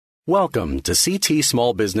Welcome to CT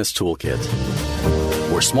Small Business Toolkit,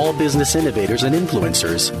 where small business innovators and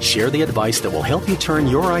influencers share the advice that will help you turn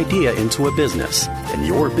your idea into a business and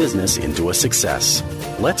your business into a success.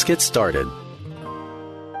 Let's get started.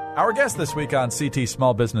 Our guest this week on CT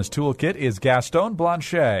Small Business Toolkit is Gaston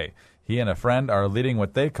Blanchet. He and a friend are leading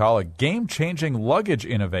what they call a game-changing luggage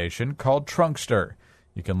innovation called Trunkster.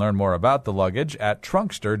 You can learn more about the luggage at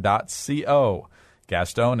trunkster.co.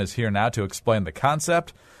 Gaston is here now to explain the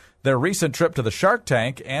concept, their recent trip to the Shark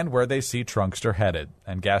Tank, and where they see Trunkster headed.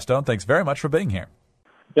 And Gaston, thanks very much for being here.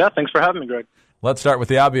 Yeah, thanks for having me, Greg. Let's start with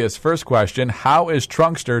the obvious first question. How is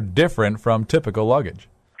Trunkster different from typical luggage?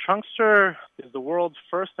 Trunkster is the world's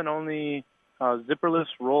first and only zipperless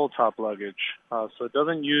roll-top luggage. So it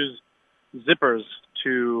doesn't use zippers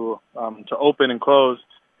to open and close.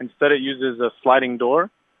 Instead, it uses a sliding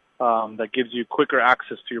door that gives you quicker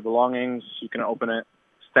access to your belongings. You can open it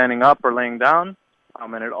standing up or laying down.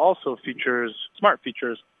 And it also features smart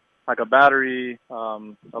features like a battery, a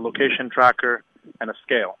location tracker, and a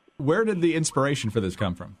scale. Where did the inspiration for this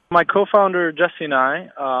come from? My co-founder, Jesse, and I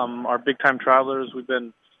are big-time travelers. We've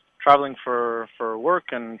been traveling for work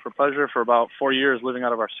and for pleasure for about 4 years, living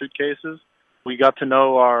out of our suitcases. We got to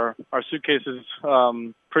know our suitcases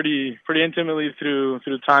pretty intimately through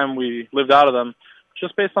the time we lived out of them.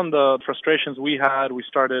 Just based on the frustrations we had, we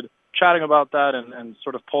started chatting about that and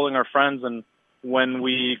sort of polling our friends. And when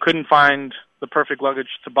we couldn't find the perfect luggage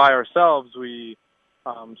to buy ourselves, we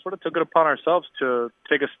sort of took it upon ourselves to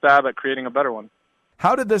take a stab at creating a better one.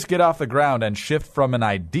 How did this get off the ground and shift from an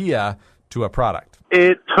idea to a product?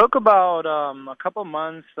 It took about a couple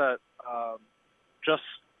months that just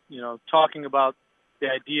talking about the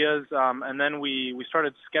ideas, and then we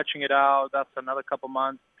started sketching it out. That's another couple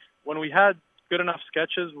months. When we had good enough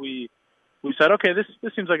sketches, we said, okay, this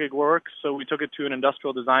seems like it works. So we took it to an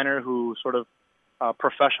industrial designer who sort of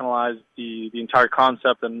professionalized the entire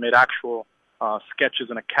concept and made actual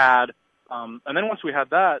sketches in a CAD. And then once we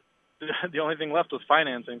had that, the only thing left was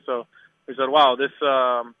financing. So we said, wow, this,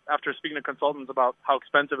 after speaking to consultants about how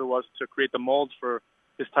expensive it was to create the molds for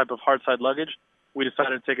this type of hard side luggage, we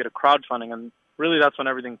decided to take it to crowdfunding. And really that's when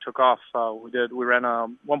everything took off. We ran a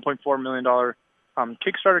 $1.4 million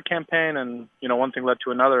Kickstarter campaign, and one thing led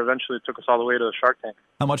to another. Eventually it took us all the way to the Shark Tank.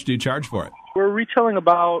 How much do you charge for it? We're retailing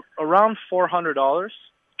around $400,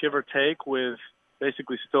 give or take, with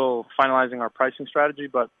basically still finalizing our pricing strategy,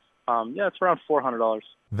 but it's around $400.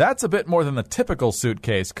 That's a bit more than the typical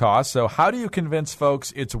suitcase cost, so how do you convince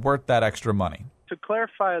folks it's worth that extra money? To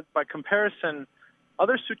clarify, by comparison,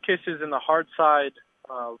 other suitcases in the hard side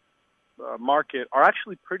market are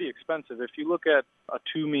actually pretty expensive. If you look at a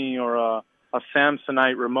Tumi or a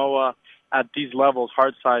Samsonite Rimowa at these levels,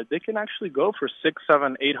 hard side, they can actually go for $600,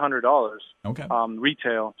 $700, $800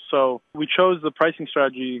 retail. So we chose the pricing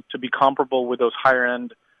strategy to be comparable with those higher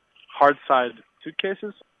end hard side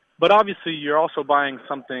suitcases. But obviously, you're also buying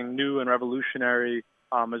something new and revolutionary,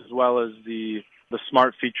 as well as the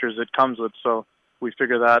smart features it comes with. So we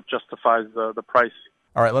figure that justifies the price.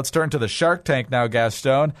 All right, let's turn to the Shark Tank now,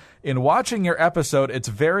 Gaston. In watching your episode, it's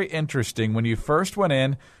very interesting. When you first went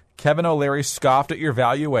in, Kevin O'Leary scoffed at your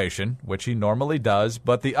valuation, which he normally does,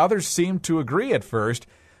 but the others seemed to agree at first.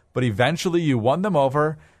 But eventually you won them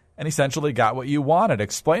over and essentially got what you wanted.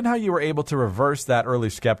 Explain how you were able to reverse that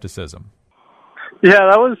early skepticism.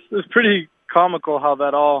 Yeah, it was pretty comical how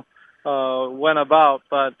that all went about.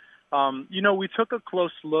 But, we took a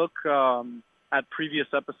close look at previous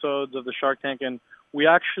episodes of the Shark Tank, and we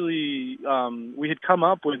actually we had come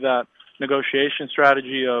up with that negotiation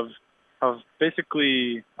strategy of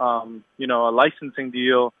basically a licensing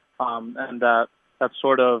deal and that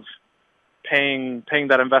sort of paying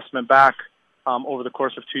that investment back over the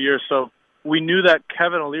course of 2 years. So we knew that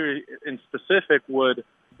Kevin O'Leary in specific would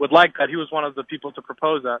like that. He was one of the people to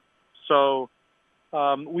propose that. So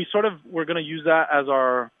we sort of were going to use that as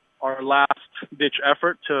our last ditch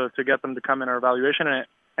effort to get them to come in our evaluation, and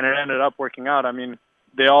it ended up working out. I mean,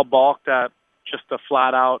 they all balked at just a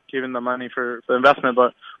flat out giving the money for the investment,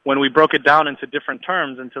 but when we broke it down into different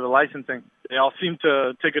terms, into the licensing, they all seemed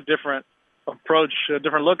to take a different approach, a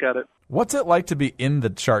different look at it. What's it like to be in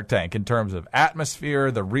the Shark Tank in terms of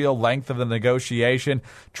atmosphere, the real length of the negotiation,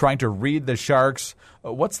 trying to read the sharks?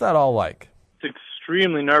 What's that all like? It's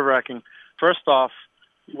extremely nerve-wracking. First off,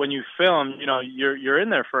 when you film, you're in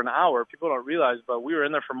there for an hour. People don't realize, but we were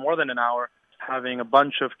in there for more than an hour, having a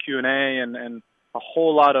bunch of Q&A and a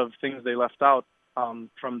whole lot of things they left out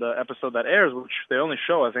from the episode that airs, which they only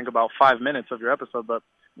show, I think, about 5 minutes of your episode. But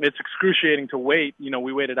it's excruciating to wait.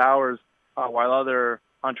 We waited hours while other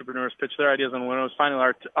entrepreneurs pitched their ideas, and when it was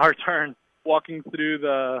finally our turn, walking through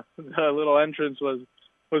the little entrance was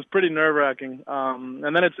was pretty nerve-wracking.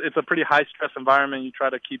 And then it's a pretty high-stress environment. You try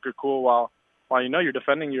to keep your cool while you're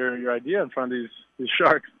defending your idea in front of these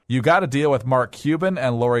sharks. You got to deal with Mark Cuban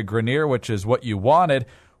and Lori Grenier, which is what you wanted.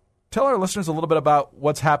 Tell our listeners a little bit about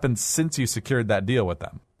what's happened since you secured that deal with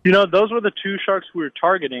them. Those were the two sharks we were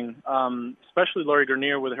targeting, especially Lori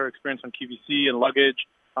Grenier with her experience on QVC and luggage.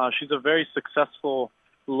 She's a very successful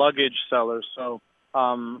luggage seller. So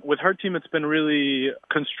with her team, it's been really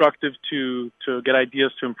constructive to get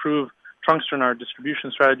ideas to improve Trunkster and our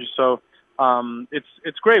distribution strategy. So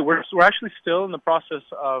it's great. We're actually still in the process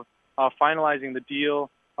of finalizing the deal.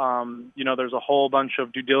 There's a whole bunch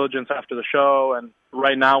of due diligence after the show, and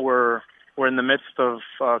right now we're in the midst of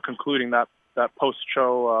concluding that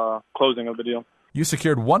post-show closing of the deal. You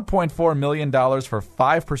secured $1.4 million for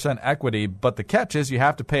 5% equity, but the catch is you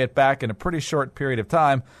have to pay it back in a pretty short period of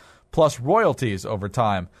time, plus royalties over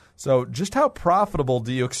time. So just how profitable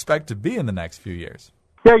do you expect to be in the next few years?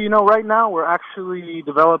 Yeah, right now we're actually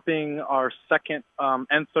developing our second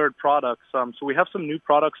and third products. So we have some new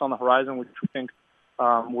products on the horizon, which we think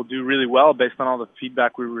will do really well based on all the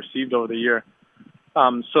feedback we received over the year.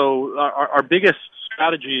 So our biggest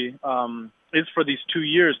strategy is for these 2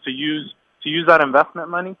 years to use that investment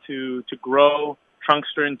money to grow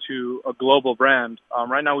Trunkster into a global brand.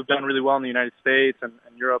 Right now we've done really well in the United States and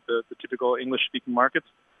Europe, the typical English-speaking markets,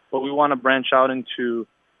 but we want to branch out into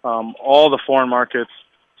all the foreign markets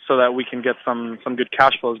so that we can get some good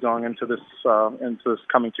cash flows going into this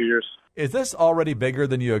coming 2 years. Is this already bigger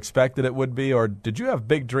than you expected it would be, or did you have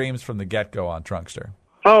big dreams from the get-go on Trunkster?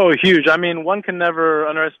 Oh, huge. I mean, one can never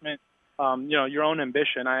underestimate your own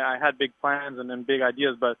ambition. I had big plans and big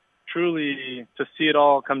ideas, but truly to see it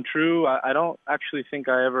all come true, I don't actually think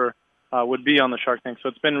I ever would be on the Shark Tank. So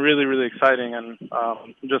it's been really, really exciting, and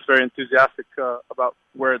I'm just very enthusiastic about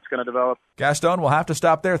where it's going to develop. Gaston, we'll have to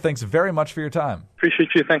stop there. Thanks very much for your time. Appreciate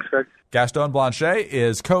you. Thanks, Greg. Gaston Blanchet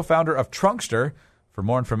is co-founder of Trunkster. For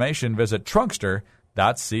more information, visit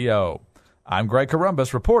trunkster.co. I'm Greg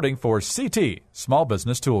Columbus reporting for CT Small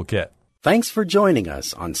Business Toolkit. Thanks for joining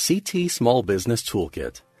us on CT Small Business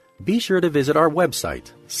Toolkit. Be sure to visit our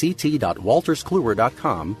website,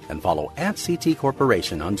 ct.walterskluwer.com, and follow @CT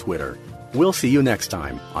Corporation on Twitter. We'll see you next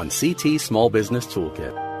time on CT Small Business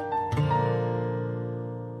Toolkit.